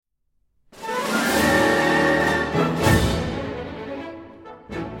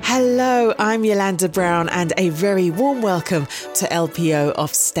I'm Yolanda Brown, and a very warm welcome to LPO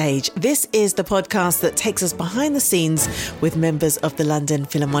Offstage. This is the podcast that takes us behind the scenes with members of the London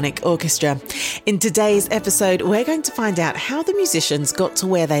Philharmonic Orchestra. In today's episode, we're going to find out how the musicians got to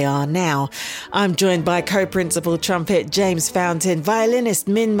where they are now. I'm joined by co-principal trumpet James Fountain, violinist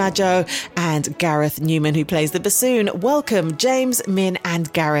Min Majo, and Gareth Newman, who plays the bassoon. Welcome, James, Min,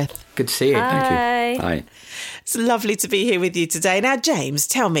 and Gareth. Good to see you. Hi. Thank you. Hi. It's lovely to be here with you today. Now, James,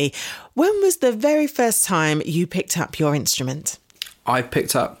 tell me, when was the very first time you picked up your instrument? I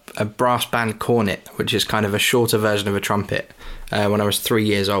picked up a brass band cornet, which is kind of a shorter version of a trumpet, when I was 3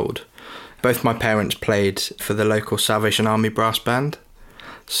 years old. Both my parents played for the local Salvation Army brass band.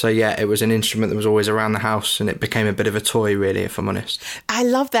 So yeah, it was an instrument that was always around the house, and it became a bit of a toy, really, if I'm honest. I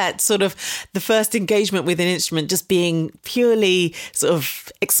love that sort of the first engagement with an instrument just being purely sort of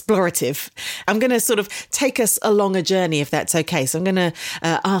explorative. I'm going to sort of take us along a journey, if that's okay. So I'm going to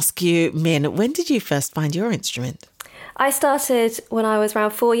ask you, Min, when did you first find your instrument? I started when I was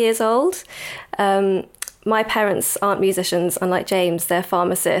around 4 years old. My parents aren't musicians, unlike James, they're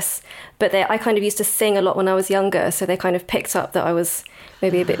pharmacists. But I kind of used to sing a lot when I was younger, so they kind of picked up that I was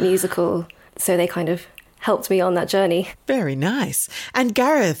maybe a bit musical. So they kind of helped me on that journey. Very nice. And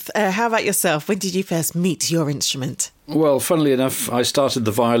Gareth, how about yourself? When did you first meet your instrument? Well, funnily enough, I started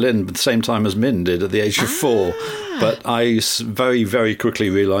the violin at the same time as Min did at the age of 4. But I very, very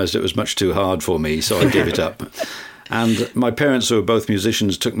quickly realised it was much too hard for me, so I gave it up. And my parents, who were both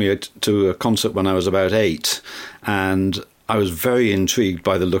musicians, took me to a concert when I was about 8. And I was very intrigued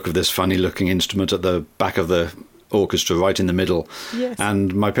by the look of this funny-looking instrument at the back of the orchestra, right in the middle. Yes.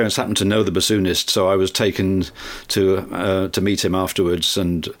 And my parents happened to know the bassoonist, so I was taken to meet him afterwards.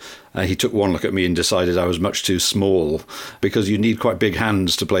 And he took one look at me and decided I was much too small, because you need quite big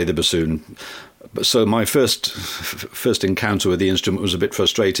hands to play the bassoon. So my first encounter with the instrument was a bit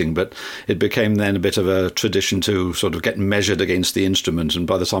frustrating, but it became then a bit of a tradition to sort of get measured against the instrument. And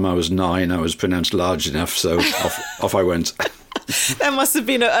by the time I was 9, I was pronounced large enough, so off I went. That must have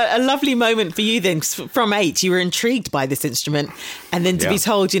been a lovely moment for you then. 'Cause from 8, you were intrigued by this instrument, and then to be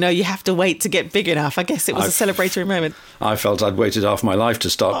told, you have to wait to get big enough. I guess it was a celebratory moment. I felt I'd waited half my life to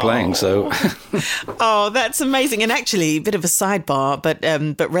start playing, so... Oh, that's amazing. And actually, a bit of a sidebar,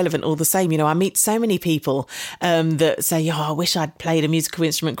 but relevant all the same. I meet so many people that say, I wish I'd played a musical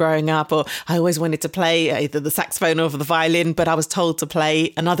instrument growing up, or I always wanted to play either the saxophone or the violin, but I was told to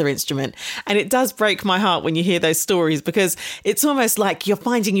play another instrument. And it does break my heart when you hear those stories, because it's almost like you're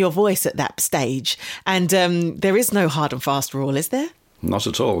finding your voice at that stage. And there is no hard and fast rule, is there? Not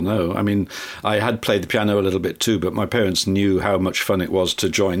at all, no. I mean, I had played the piano a little bit too, but my parents knew how much fun it was to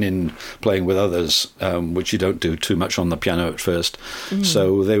join in playing with others, which you don't do too much on the piano at first.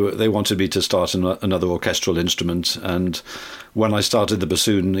 So they wanted me to start another orchestral instrument. And when I started the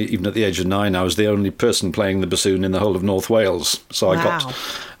bassoon, even at the age of 9, I was the only person playing the bassoon in the whole of North Wales. So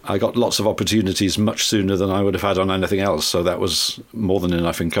I got lots of opportunities much sooner than I would have had on anything else. So that was more than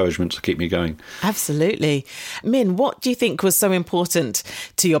enough encouragement to keep me going. Absolutely. Min, what do you think was so important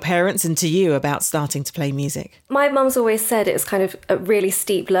to your parents and to you about starting to play music? My mum's always said it was kind of a really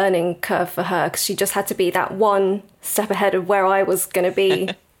steep learning curve for her, because she just had to be that one step ahead of where I was going to be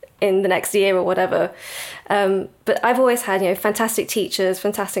in the next year or whatever. But I've always had, fantastic teachers,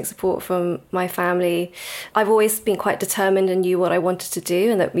 fantastic support from my family. I've always been quite determined and knew what I wanted to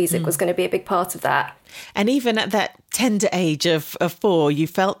do, and that music was going to be a big part of that. And even at that tender age of 4, you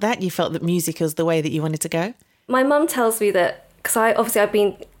felt that music was the way that you wanted to go? My mum tells me that, because I've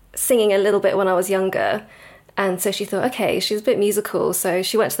been singing a little bit when I was younger, and so she thought, okay, she's a bit musical. So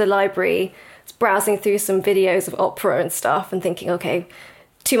she went to the library, browsing through some videos of opera and stuff, and thinking, okay,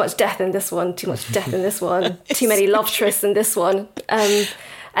 too much death in this one, too much death in this one, too many love trysts in this one. And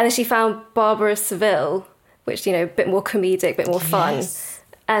then she found Barbara of Seville, which, a bit more comedic, a bit more fun. Yes.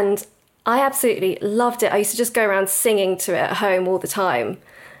 And I absolutely loved it. I used to just go around singing to it at home all the time.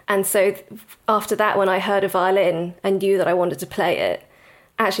 And so after that, when I heard a violin and knew that I wanted to play it,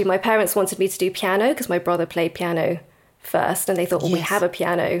 actually my parents wanted me to do piano, because my brother played piano first, and they thought, we have a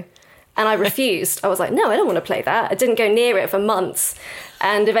piano. And I refused. I was like, no, I don't want to play that. I didn't go near it for months.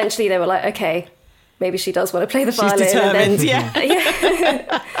 And eventually they were like, okay, maybe she does want to play the violin. She's determined,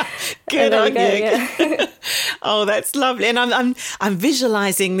 yeah. Good on you. Yeah. Oh, that's lovely. And I'm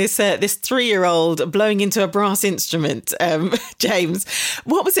visualising this 3-year-old blowing into a brass instrument. James,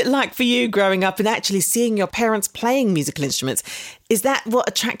 what was it like for you growing up and actually seeing your parents playing musical instruments? Is that what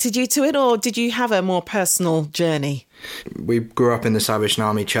attracted you to it, or did you have a more personal journey? We grew up in the Salvation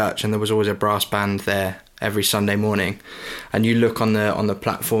Army church, and there was always a brass band there every Sunday morning. And you look on the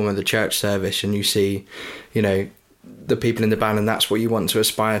platform of the church service and you see, the people in the band and that's what you want to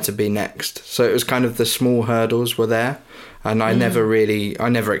aspire to be next. So it was kind of the small hurdles were there. And I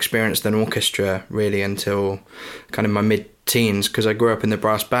never experienced an orchestra really until kind of my mid-teens, because I grew up in the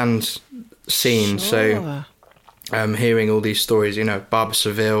brass band scene. Sure. So hearing all these stories, Barbara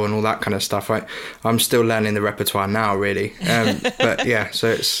Seville and all that kind of stuff, I'm still learning the repertoire now, really. But yeah, so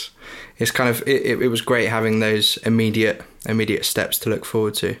it's kind of, it was great having those immediate steps to look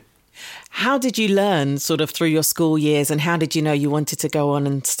forward to. How did you learn sort of through your school years, and how did you know you wanted to go on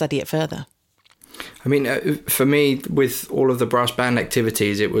and study it further? I mean, for me, with all of the brass band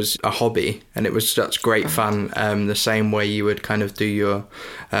activities, it was a hobby and it was such great fun, the same way you would kind of do your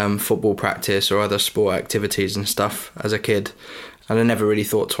football practice or other sport activities and stuff as a kid. And I never really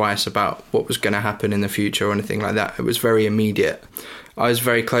thought twice about what was going to happen in the future or anything like that. It was very immediate. I was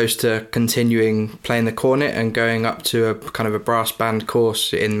very close to continuing playing the cornet and going up to a kind of a brass band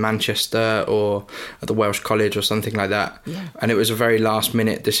course in Manchester or at the Welsh College or something like that. Yeah. And it was a very last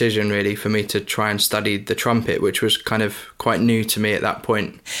minute decision really for me to try and study the trumpet, which was kind of quite new to me at that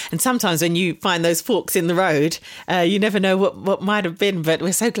point. And sometimes when you find those forks in the road, you never know what might have been, but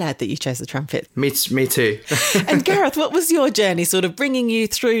we're so glad that you chose the trumpet. Me too. And Gareth, what was your journey sort of bringing you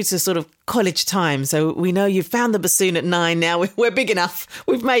through to sort of college time? So we know you've found the bassoon at 9 now. We're big enough.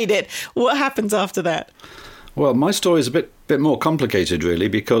 We've made it. What happens after that? Well, my story is a bit more complicated, really,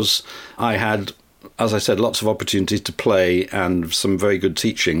 because I had, as I said, lots of opportunities to play and some very good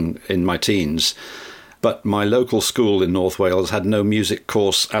teaching in my teens. But my local school in North Wales had no music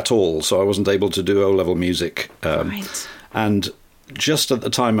course at all, so I wasn't able to do O-level music. Right. And just at the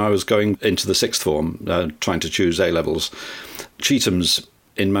time I was going into the sixth form, trying to choose A-levels, Chetham's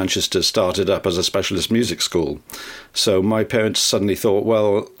in Manchester started up as a specialist music school. So my parents suddenly thought,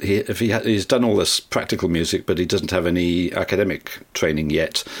 well, he's done all this practical music, but he doesn't have any academic training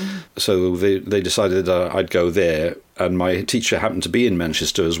yet. So they decided I'd go there. And my teacher happened to be in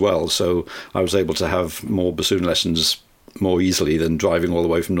Manchester as well. So I was able to have more bassoon lessons more easily than driving all the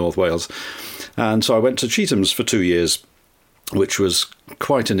way from North Wales. And so I went to Chetham's for 2 years, which was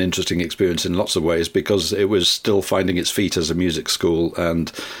quite an interesting experience in lots of ways because it was still finding its feet as a music school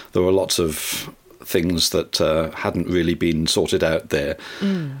and there were lots of things that hadn't really been sorted out there.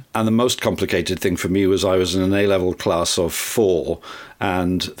 And the most complicated thing for me was I was in an A-level class of 4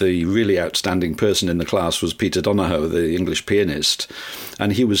 and the really outstanding person in the class was Peter Donahoe, the English pianist.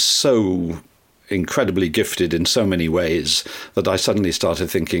 And he was so incredibly gifted in so many ways that I suddenly started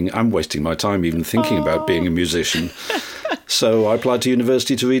thinking, I'm wasting my time even thinking about being a musician. So I applied to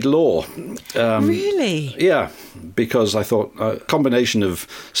university to read law. Really? Yeah, because I thought a combination of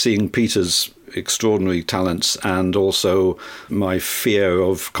seeing Peter's extraordinary talents and also my fear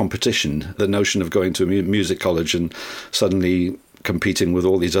of competition, the notion of going to a music college and suddenly competing with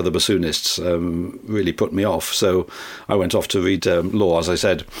all these other bassoonists really put me off. So I went off to read law, as I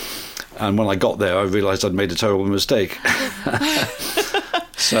said. And when I got there, I realised I'd made a terrible mistake.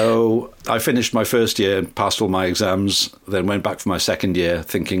 So I finished my first year, passed all my exams, then went back for my second year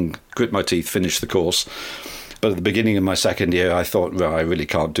thinking, grit my teeth, finish the course. But at the beginning of my second year, I thought, well, I really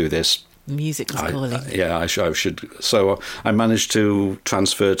can't do this. Music was calling. I should. So I managed to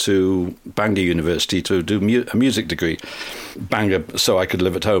transfer to Bangor University to do a music degree. Bangor, so I could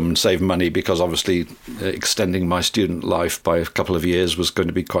live at home and save money because obviously extending my student life by a couple of years was going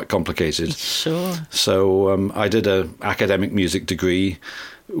to be quite complicated. Sure. So I did an academic music degree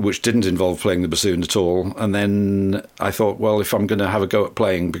which didn't involve playing the bassoon at all. And then I thought, well, if I'm going to have a go at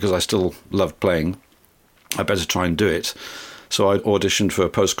playing, because I still loved playing, I better try and do it. So I auditioned for a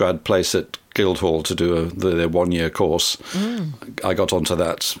postgrad place at Guildhall to do their 1 year course. I got onto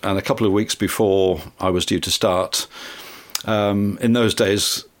that. And a couple of weeks before I was due to start, in those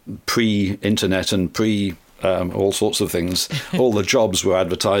days, pre-internet and all sorts of things, all the jobs were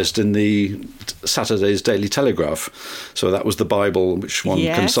advertised in the Saturday's Daily Telegraph. So that was the Bible which one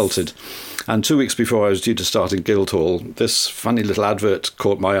consulted. And 2 weeks before I was due to start in Guildhall, this funny little advert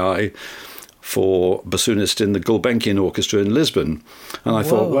caught my eye for bassoonist in the Gulbenkian Orchestra in Lisbon. And I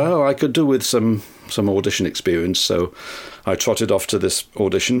thought, well, I could do with some audition experience. So I trotted off to this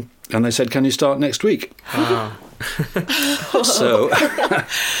audition and they said, can you start next week? Wow. So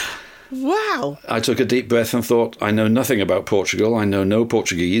wow. I took a deep breath and thought, I know nothing about Portugal. I know no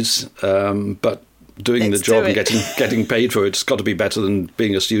Portuguese, but doing the job and getting paid for it's got to be better than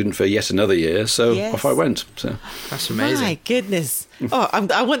being a student for yet another year. So off I went. So that's amazing. My goodness.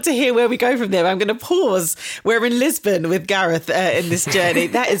 I want to hear where we go from there. I'm going to pause. We're in Lisbon with Gareth in this journey.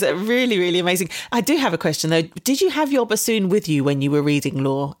 That is really, really amazing. I do have a question though. Did you have your bassoon with you when you were reading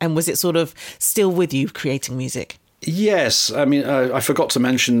law? And was it sort of still with you creating music? Yes, I mean, I forgot to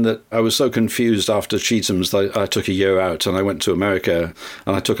mention that I was so confused after Cheatham's that I took a year out and I went to America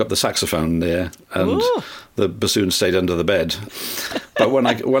and I took up the saxophone there, and the bassoon stayed under the bed. But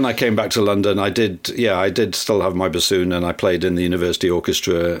when I came back to London, I did still have my bassoon, and I played in the university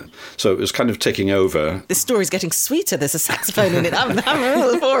orchestra, so it was kind of ticking over. This story's getting sweeter. There's a saxophone in it. I'm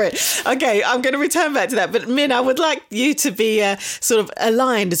all for it. Okay, I'm going to return back to that. But Min, I would like you to be sort of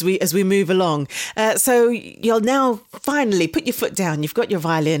aligned as we move along. So you'll now finally put your foot down. You've got your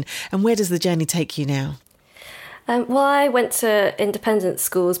violin. And where does the journey take you now? Well, I went to independent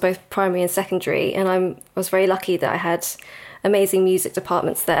schools, both primary and secondary, and I was very lucky that I had amazing music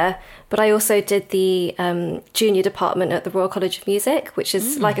departments there. But I also did the junior department at the Royal College of Music, which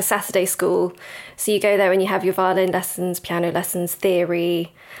is like a Saturday school. So you go there and you have your violin lessons, piano lessons,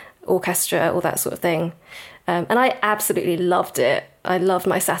 theory, orchestra, all that sort of thing. And I absolutely loved it. I loved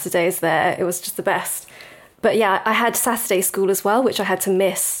my Saturdays there. It was just the best. But yeah, I had Saturday school as well, which I had to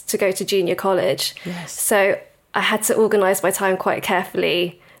miss to go to junior college. Yes. So I had to organise my time quite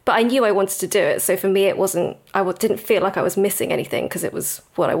carefully. But I knew I wanted to do it. So for me, I didn't feel like I was missing anything because it was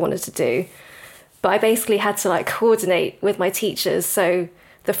what I wanted to do. But I basically had to coordinate with my teachers. So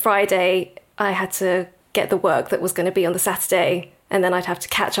the Friday, I had to get the work that was going to be on the Saturday. And then I'd have to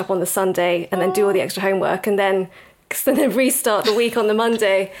catch up on the Sunday and then do all the extra homework and then restart the week on the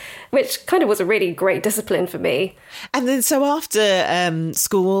Monday, which kind of was a really great discipline for me. And then so after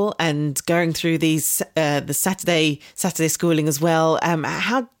school and going through these the Saturday schooling as well,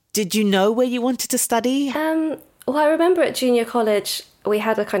 how did you know where you wanted to study? Well, I remember at junior college, we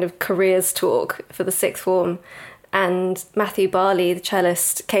had a kind of careers talk for the sixth form, and Matthew Barley, the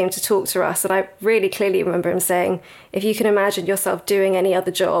cellist, came to talk to us. And I really clearly remember him saying, if you can imagine yourself doing any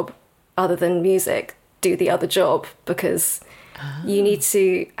other job other than music, do the other job, because you need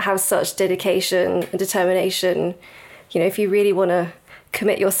to have such dedication and determination. You know, if you really want to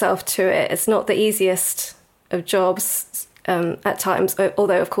commit yourself to it, it's not the easiest of jobs at times,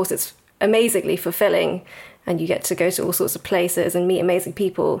 although of course it's amazingly fulfilling and you get to go to all sorts of places and meet amazing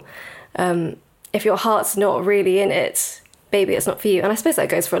people. If your heart's not really in it, maybe it's not for you. And I suppose that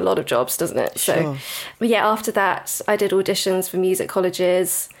goes for a lot of jobs, doesn't it? Sure. So, but yeah, after that, I did auditions for music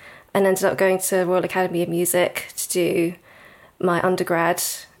colleges and ended up going to Royal Academy of Music to do my undergrad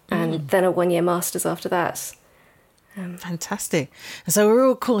and then a one-year master's after that. Fantastic. So we're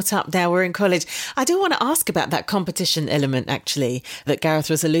all caught up now. We're in college. I do want to ask about that competition element, actually, that Gareth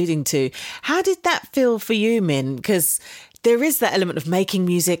was alluding to. How did that feel for you, Min? Because there is that element of making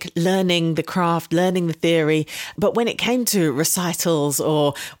music, learning the craft, learning the theory. But when it came to recitals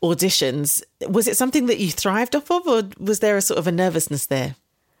or auditions, was it something that you thrived off of, or was there a sort of a nervousness there?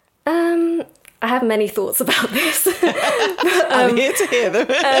 I have many thoughts about this. I'm here to hear them.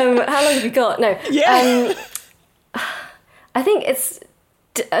 How long have you got? No. Yeah. I think it's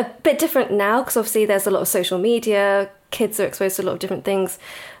a bit different now because obviously there's a lot of social media, kids are exposed to a lot of different things.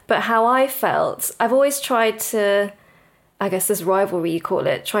 But how I felt, I've always tried to, I guess this rivalry you call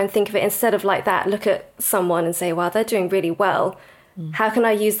it, try and think of it instead of like that, look at someone and say, wow, they're doing really well. How can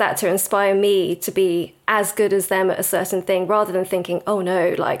I use that to inspire me to be as good as them at a certain thing, rather than thinking, oh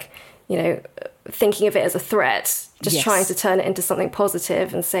no, like, you know, thinking of it as a threat, just trying to turn it into something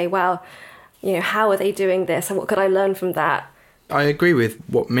positive and say, wow, you know, how are they doing this and what could I learn from that? I agree with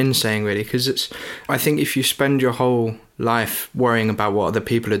what Min's saying, really, because I think if you spend your whole life worrying about what other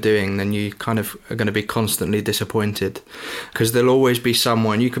people are doing, then you kind of are going to be constantly disappointed, because there'll always be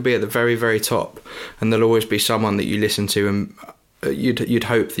someone, you could be at the very, very top, and there'll always be someone that you listen to and you'd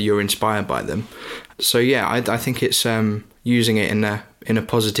hope that you're inspired by them. So yeah, I think it's using it in a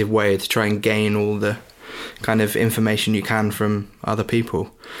positive way to try and gain all the kind of information you can from other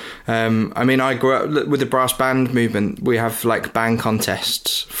people. I mean, I grew up with the brass band movement. We have like band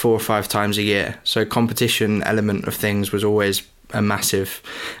contests 4 or 5 times a year, so competition element of things was always a massive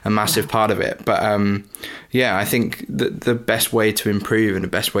part of it. But yeah, I think the best way to improve and the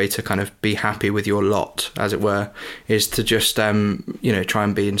best way to kind of be happy with your lot, as it were, is to just you know, try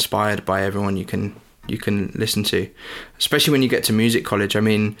and be inspired by everyone you can listen to, especially when you get to music college. I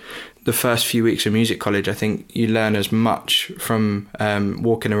mean, the first few weeks of music college, I think you learn as much from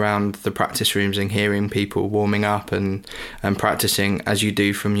walking around the practice rooms and hearing people warming up and practicing as you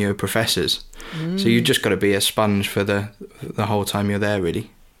do from your professors. So you've just got to be a sponge for the whole time you're there,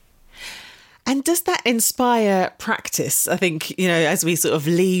 really. And does that inspire practice? I think, you know, as we sort of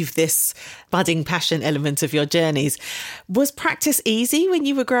leave this budding passion element of your journeys, was practice easy when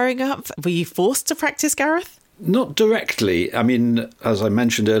you were growing up? Were you forced to practice, Gareth? Not directly. I mean, as I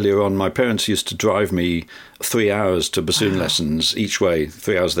mentioned earlier on, my parents used to drive me 3 hours to bassoon lessons each way,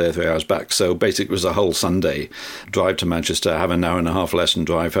 3 hours there, 3 hours back. So basically it was a whole Sunday, drive to Manchester, have an hour and a half lesson,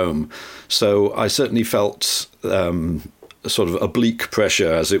 drive home. So I certainly felt sort of oblique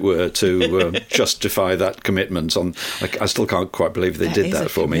pressure, as it were, to justify that commitment. I still can't quite believe they did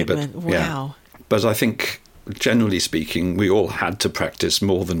that for me. But wow. Yeah. But I think, generally speaking, we all had to practice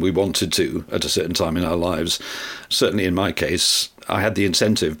more than we wanted to at a certain time in our lives. Certainly in my case, I had the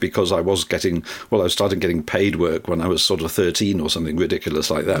incentive because I started getting paid work when I was sort of 13 or something ridiculous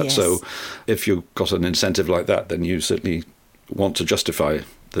like that. Yes. So if you've got an incentive like that, then you certainly want to justify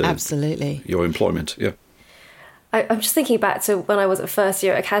Absolutely. your employment. Yeah. I'm just thinking back to when I was at first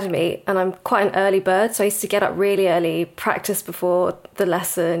year at academy, and I'm quite an early bird, so I used to get up really early, practice before the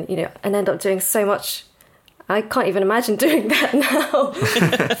lesson, and end up doing so much. I can't even imagine doing that now.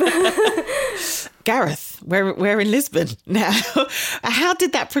 Gareth, we're in Lisbon now. How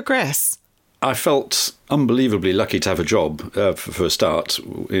did that progress? I felt unbelievably lucky to have a job for a start,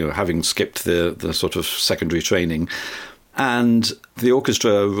 having skipped the sort of secondary training. And the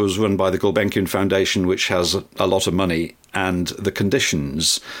orchestra was run by the Gulbenkian Foundation, which has a lot of money. And the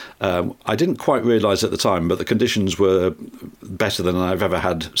conditions, I didn't quite realise at the time, but the conditions were better than I've ever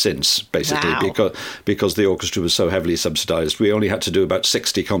had since, basically, because the orchestra was so heavily subsidised. We only had to do about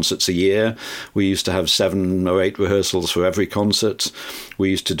 60 concerts a year. We used to have 7 or 8 rehearsals for every concert.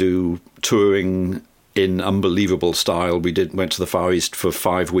 We used to do touring in unbelievable style. We went to the Far East for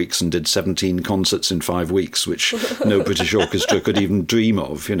 5 weeks and did 17 concerts in 5 weeks, which no British orchestra could even dream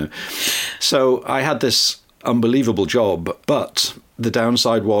of, So I had this unbelievable job, but the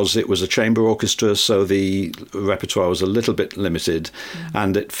downside was it was a chamber orchestra, so the repertoire was a little bit limited,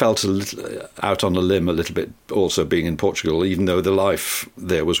 and it felt a little out on a limb a little bit also being in Portugal, even though the life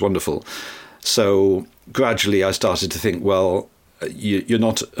there was wonderful. So gradually I started to think, well, you're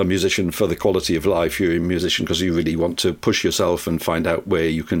not a musician for the quality of life, you're a musician because you really want to push yourself and find out where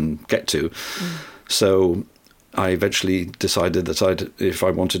you can get to. So I eventually decided that if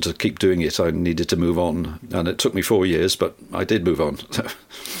I wanted to keep doing it, I needed to move on. And it took me 4 years, but I did move on.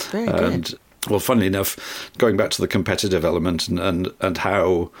 Very good. Well, funnily enough, going back to the competitive element and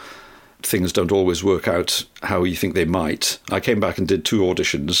how things don't always work out how you think they might, I came back and did 2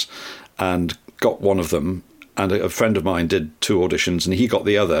 auditions and got one of them. And a friend of mine did 2 auditions and he got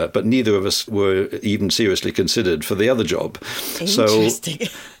the other, but neither of us were even seriously considered for the other job. Interesting.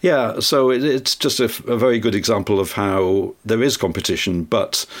 So it's just a very good example of how there is competition,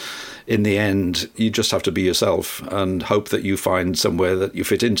 but in the end, you just have to be yourself and hope that you find somewhere that you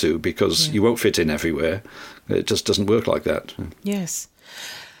fit into, because you won't fit in everywhere. It just doesn't work like that. Yes.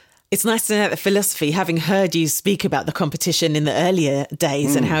 It's nice to know that philosophy, having heard you speak about the competition in the earlier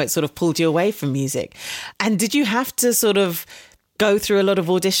days and how it sort of pulled you away from music. And did you have to sort of go through a lot of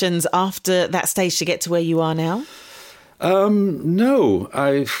auditions after that stage to get to where you are now? No,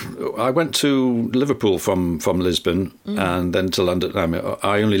 I went to Liverpool from Lisbon and then to London.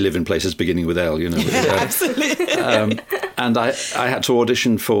 I only live in places beginning with L, Absolutely. And I had to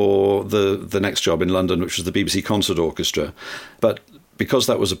audition for the next job in London, which was the BBC Concert Orchestra. But because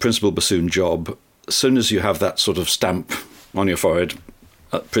that was a principal bassoon job, as soon as you have that sort of stamp on your forehead,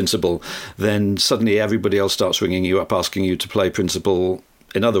 principal, then suddenly everybody else starts ringing you up asking you to play principal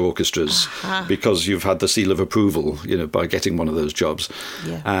in other orchestras because you've had the seal of approval, by getting one of those jobs.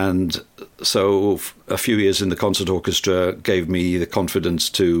 Yeah. And so a few years in the concert orchestra gave me the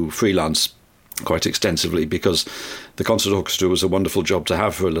confidence to freelance quite extensively, because the concert orchestra was a wonderful job to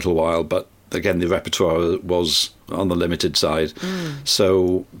have for a little while, but again, the repertoire was on the limited side.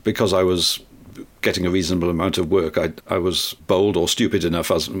 So because I was getting a reasonable amount of work, I was bold or stupid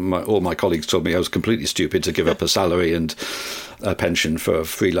enough, as all my colleagues told me I was completely stupid to give up a salary and a pension for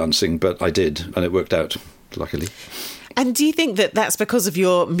freelancing, but I did, and it worked out, luckily. And do you think that that's because of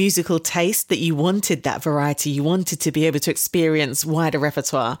your musical taste, that you wanted that variety, you wanted to be able to experience wider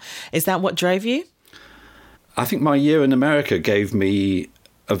repertoire? Is that what drove you? I think my year in America gave me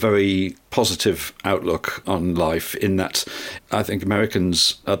a very positive outlook on life, in that I think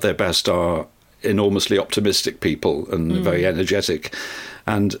Americans at their best are enormously optimistic people and very energetic.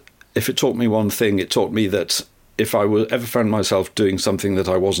 And if it taught me one thing, it taught me that if I ever found myself doing something that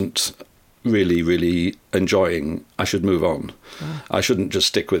I wasn't really, really enjoying, I should move on. I shouldn't just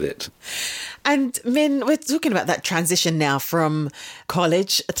stick with it. And Min, we're talking about that transition now from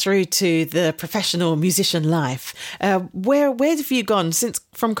college through to the professional musician life. Where have you gone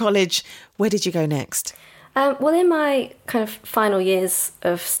from college? Where did you go next? Well, in my kind of final years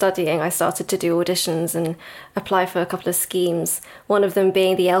of studying, I started to do auditions and apply for a couple of schemes, one of them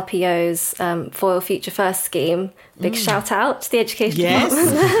being the LPO's Foil Future First scheme. Big shout out to the education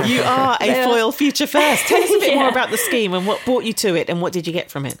department. Yes, you are a Foil Future First. Tell us a bit more about the scheme and what brought you to it and what did you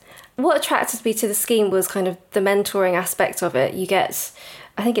get from it? What attracted me to the scheme was kind of the mentoring aspect of it. You get,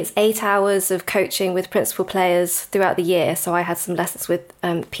 I think it's 8 hours of coaching with principal players throughout the year. So I had some lessons with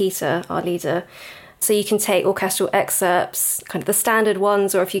Peter, our leader. So you can take orchestral excerpts, kind of the standard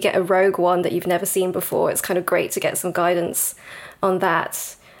ones, or if you get a rogue one that you've never seen before, it's kind of great to get some guidance on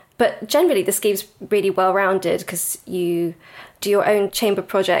that. But generally, the scheme's really well-rounded because you do your own chamber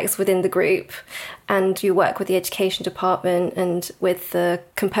projects within the group and you work with the education department and with the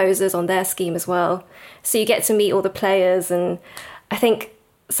composers on their scheme as well. So you get to meet all the players, and I think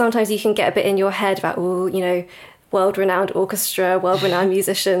sometimes you can get a bit in your head about, world-renowned orchestra, world-renowned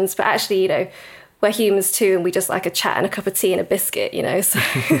musicians, but actually, we're humans too, and we just like a chat and a cup of tea and a biscuit, So,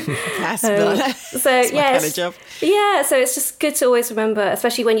 That's so my kind of job. Yeah, so it's just good to always remember,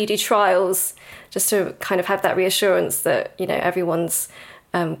 especially when you do trials, just to kind of have that reassurance that, everyone's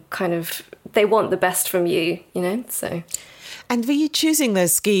they want the best from you, so. And were you choosing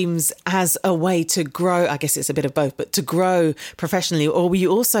those schemes as a way to grow, I guess it's a bit of both, but to grow professionally, or were you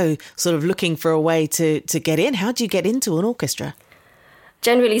also sort of looking for a way to get in? How do you get into an orchestra?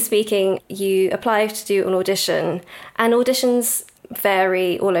 Generally speaking, you apply to do an audition, and auditions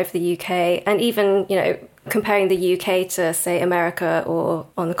vary all over the UK, and even, comparing the UK to, say, America or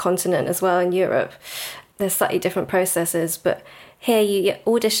on the continent as well in Europe, there's slightly different processes. But here you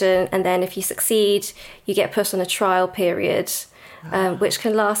audition, and then if you succeed, you get put on a trial period, which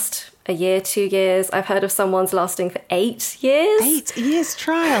can last a year, 2 years. I've heard of someone's lasting for 8 years. 8 years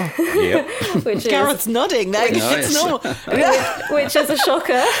trial. Yep. Which Gareth's nodding. No, it's normal. which is a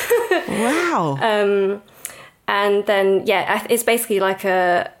shocker. Wow. And then, it's basically like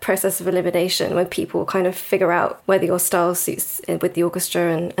a process of elimination when people kind of figure out whether your style suits with the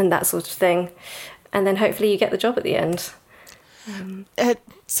orchestra and that sort of thing. And then hopefully you get the job at the end.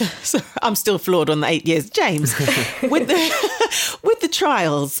 So I'm still floored on the 8 years. James, with the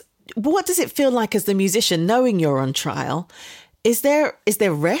trials, what does it feel like as the musician knowing you're on trial? Is there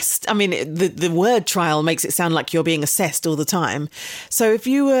rest? I mean, the word trial makes it sound like you're being assessed all the time. So if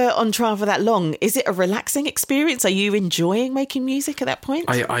you were on trial for that long, is it a relaxing experience? Are you enjoying making music at that point?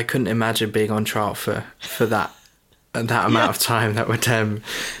 I couldn't imagine being on trial for that amount of time. That would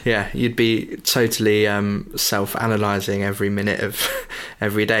you'd be totally self-analysing every minute of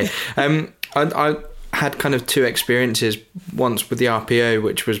every day. I had kind of 2 experiences, once with the RPO,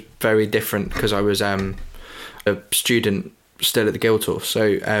 which was very different because I was a student still at the Guildhall,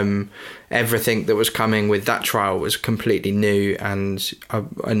 so everything that was coming with that trial was completely new, and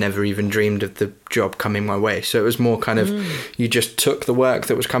I never even dreamed of the job coming my way. So it was more kind of you just took the work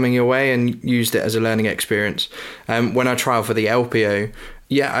that was coming your way and used it as a learning experience. When I trial for the LPO,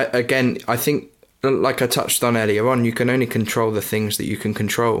 I think, like I touched on earlier on, you can only control the things that you can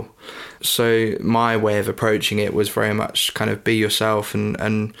control. So my way of approaching it was very much kind of be yourself,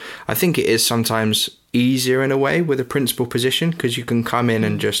 and I think it is sometimes easier in a way with a principal position because you can come in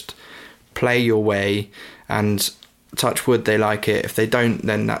and just play your way, and touch wood, they like it. If they don't,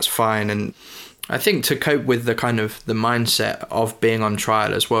 then that's fine. And I think to cope with the kind of the mindset of being on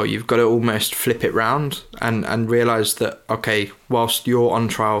trial as well, you've got to almost flip it round and realise that, okay, whilst you're on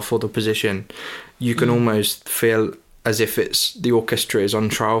trial for the position, you can almost feel as if it's the orchestra is on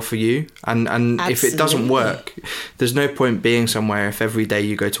trial for you. And if it doesn't work, there's no point being somewhere if every day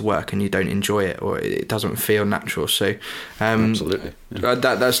you go to work and you don't enjoy it or it doesn't feel natural. So absolutely. Yeah.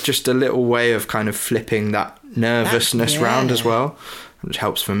 That's just a little way of kind of flipping that nervousness round as well, which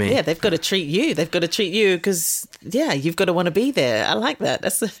helps for me. Yeah, they've got to treat you. They've got to treat you because, you've got to want to be there. I like that.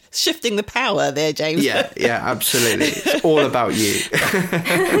 That's shifting the power there, James. Yeah, absolutely. It's all about you.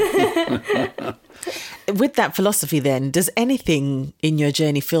 With that philosophy then, does anything in your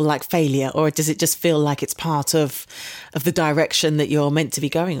journey feel like failure, or does it just feel like it's part of the direction that you're meant to be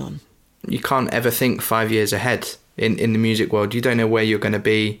going on? You can't ever think 5 years ahead. In the music world, you don't know where you're going to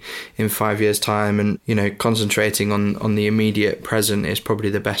be in 5 years' time, and concentrating on the immediate present is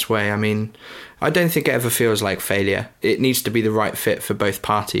probably the best way. I mean, I don't think it ever feels like failure. It needs to be the right fit for both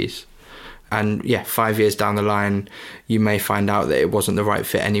parties, and 5 years down the line you may find out that it wasn't the right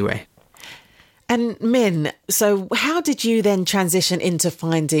fit anyway. And Min, so how did you then transition into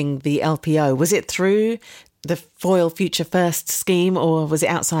finding the LPO? Was it through the Foil Future First scheme, or was it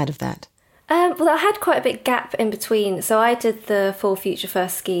outside of that? Well, I had quite a big gap in between. So I did the Foil Future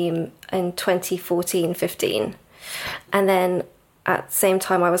First scheme in 2014-15. And then at the same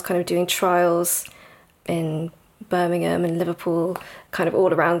time, I was kind of doing trials. in Birmingham and Liverpool, kind of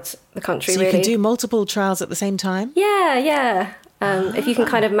all around the country. So you can do multiple trials at the same time? Yeah. If you can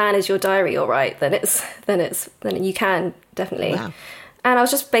kind of manage your diary all right, then you can definitely. Wow. And I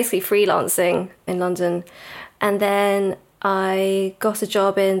was just basically freelancing in London, and then I got a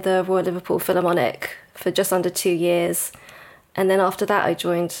job in the Royal Liverpool Philharmonic for just under 2 years, and then after that I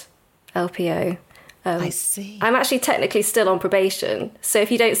joined LPO. I see. I'm actually technically still on probation, so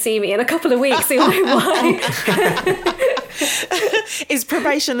if you don't see me in a couple of weeks, you'll know why. Is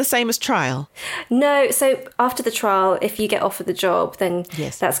probation the same as trial? No, so after the trial, if you get offered the job, then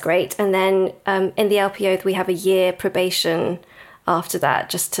Yes. that's great. And then in the LPO, we have a year probation after that,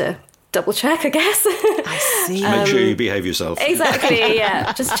 just to double check, I guess. I see. Make sure you behave yourself. Exactly,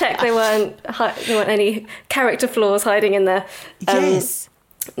 yeah. Just check there weren't any character flaws hiding in there. Yes.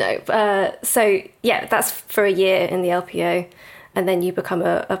 No. So, yeah, that's for a year in the LPO. And then you become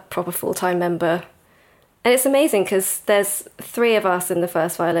a proper full-time member. And it's amazing because there's 3 of us in the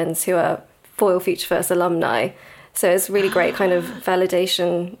First Violins who are Foyle Future First alumni. So it's really great kind of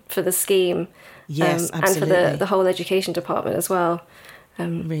validation for the scheme. Yes, and absolutely. for the whole education department as well.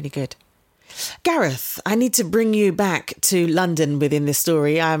 Really good. Gareth, I need to bring you back to London within this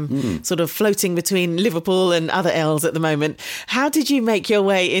story. I'm sort of floating between Liverpool and other L's at the moment. How did you make your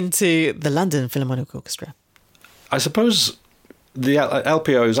way into the London Philharmonic Orchestra? I suppose the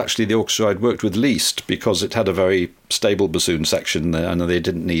LPO is actually the orchestra I'd worked with least because it had a very stable bassoon section and they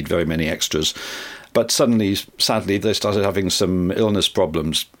didn't need very many extras. But suddenly, sadly, they started having some illness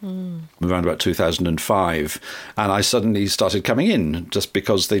problems around about 2005. And I suddenly started coming in just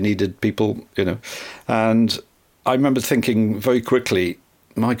because they needed people, And I remember thinking very quickly,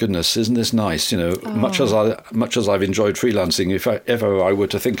 my goodness, isn't this nice? Much as I've enjoyed freelancing, if ever I were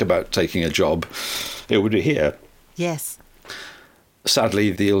to think about taking a job, it would be here. Yes.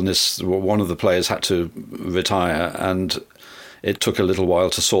 Sadly, the illness, one of the players had to retire, and it took a little while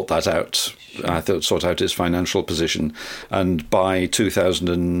to sort that out. Sort out his financial position. And by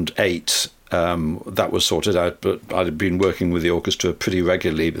 2008, that was sorted out. But I'd been working with the orchestra pretty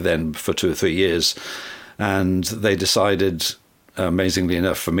regularly then for 2 or 3 years. And they decided, amazingly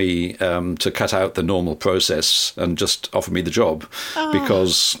enough for me, to cut out the normal process and just offer me the job.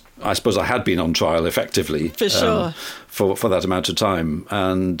 Because I suppose I had been on trial effectively. For sure. For that amount of time.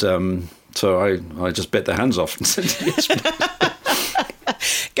 And so I just bit their hands off and said yes.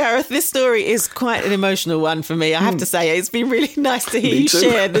 Gareth, this story is quite an emotional one for me. I have to say, it's been really nice to hear Me you too.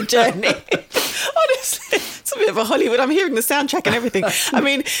 share the journey. Honestly, it's a bit of a Hollywood. I'm hearing the soundtrack and everything. I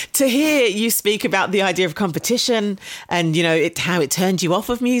mean, to hear you speak about the idea of competition and, how it turned you off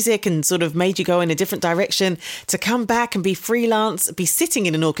of music and sort of made you go in a different direction, to come back and be freelance, be sitting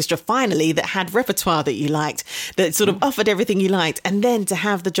in an orchestra finally that had repertoire that you liked, that sort of offered everything you liked, and then to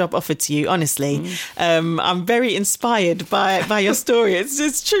have the job offered to you, honestly. I'm very inspired by your story. It's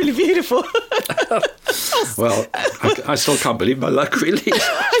just truly beautiful. Well, I still can't believe my luck, really.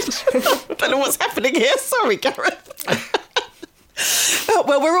 I don't know what's happening here. Sorry, Gareth.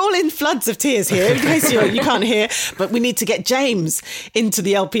 Well, we're all in floods of tears here, in case you can't hear, but we need to get James into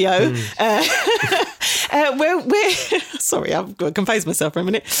the LPO. Sorry, I've got to compose myself for a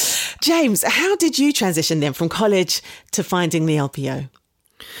minute. James, how did you transition then from college to finding the LPO?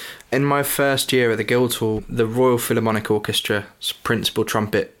 In my first year at the Guildhall, the Royal Philharmonic Orchestra's principal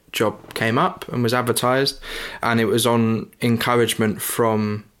trumpet job came up and was advertised, and it was on encouragement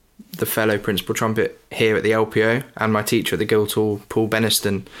from the fellow principal trumpet here at the LPO and my teacher at the Guildhall, Paul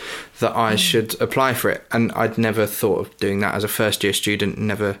Beniston, that I should apply for it. And I'd never thought of doing that as a first year student,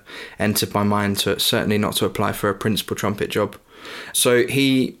 never entered my mind to, certainly not to apply for a principal trumpet job. So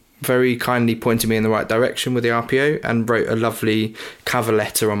he very kindly pointed me in the right direction with the RPO and wrote a lovely cover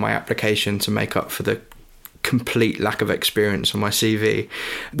letter on my application to make up for the complete lack of experience on my CV,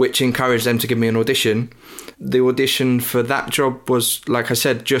 which encouraged them to give me an audition. The audition for that job was, like I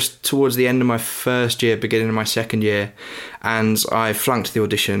said, just towards the end of my first year, beginning of my second year, and I flunked the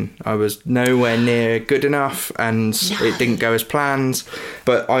audition. I was nowhere near good enough, and it didn't go as planned,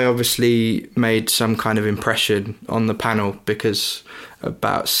 but I obviously made some kind of impression on the panel because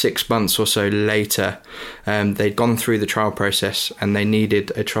about 6 months or so later, they'd gone through the trial process and they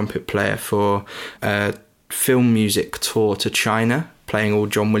needed a trumpet player for a film music tour to China, playing all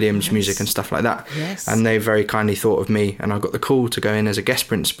John Williams music and stuff like that. Yes. And they very kindly thought of me, and I got the call to go in as a guest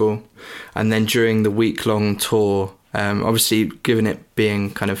principal. And then during the week-long tour, obviously given it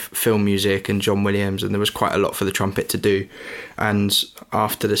being kind of film music and John Williams, and there was quite a lot for the trumpet to do. And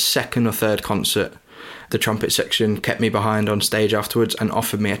after the second or third concert, the trumpet section kept me behind on stage afterwards and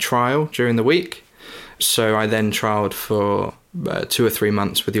offered me a trial during the week. So I then trialled for 2 or 3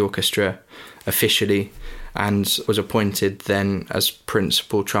 months with the orchestra officially, and was appointed then as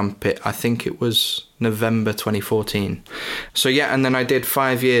principal trumpet. I think it was November 2014. So yeah, and then I did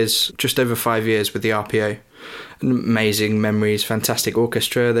 5 years, just over 5 years with the RPO. Amazing memories, fantastic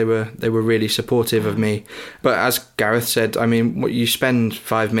orchestra. They were really supportive of me. But as Gareth said, I mean, you spend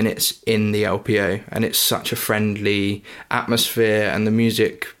 5 minutes in the LPO and it's such a friendly atmosphere, and the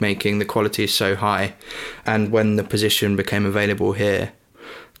music making, the quality is so high. And when the position became available here,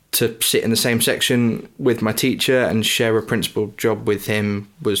 to sit in the same section with my teacher and share a principal job with him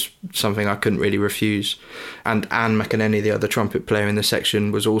was something I couldn't really refuse. And Anne McEnany, the other trumpet player in the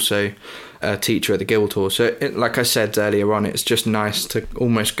section, was also a teacher at the Guildhall. So like I said earlier on, it's just nice to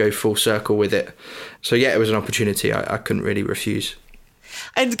almost go full circle with it. So yeah, it was an opportunity I couldn't really refuse.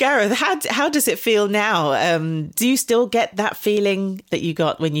 And Gareth, how does it feel now? Do you still get that feeling that you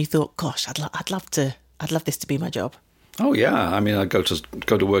got when you thought, gosh, I'd love this to be my job? Oh yeah, I mean, I go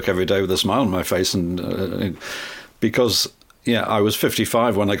to work every day with a smile on my face, and because I was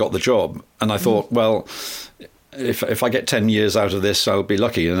 55 when I got the job, and I thought, well, if I get 10 years out of this, I'll be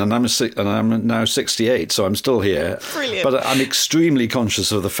lucky. And I'm now 68, so I'm still here. Brilliant. But I'm extremely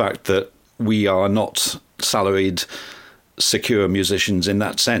conscious of the fact that we are not salaried, secure musicians in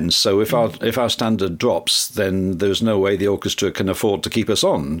that sense. So if our standard drops, then there's no way the orchestra can afford to keep us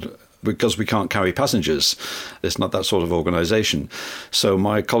on, because we can't carry passengers. It's not that sort of organisation. So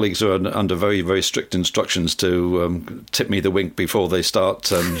my colleagues are under very, very strict instructions to tip me the wink before they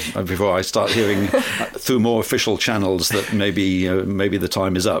start, before I start hearing through more official channels that maybe the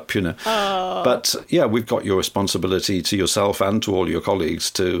time is up, you know. But yeah, we've got your responsibility to yourself and to all your colleagues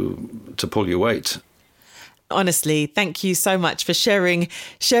to pull your weight. Honestly, thank you so much for sharing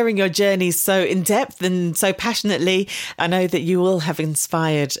your journeys so in depth and so passionately. I know that you will have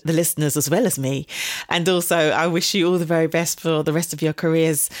inspired the listeners as well as me. And also, I wish you all the very best for the rest of your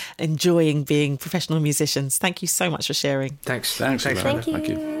careers, enjoying being professional musicians. Thank you so much for sharing. Thanks. Thank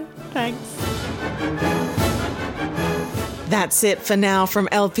you. Thanks. That's it for now from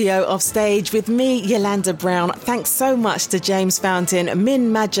LPO Offstage with me, Yolanda Brown. Thanks so much to James Fountain,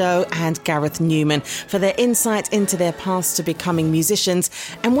 Min Majo and Gareth Newman for their insight into their paths to becoming musicians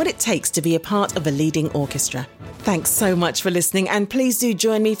and what it takes to be a part of a leading orchestra. Thanks so much for listening, and please do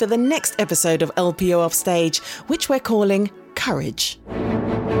join me for the next episode of LPO Offstage, which we're calling Courage.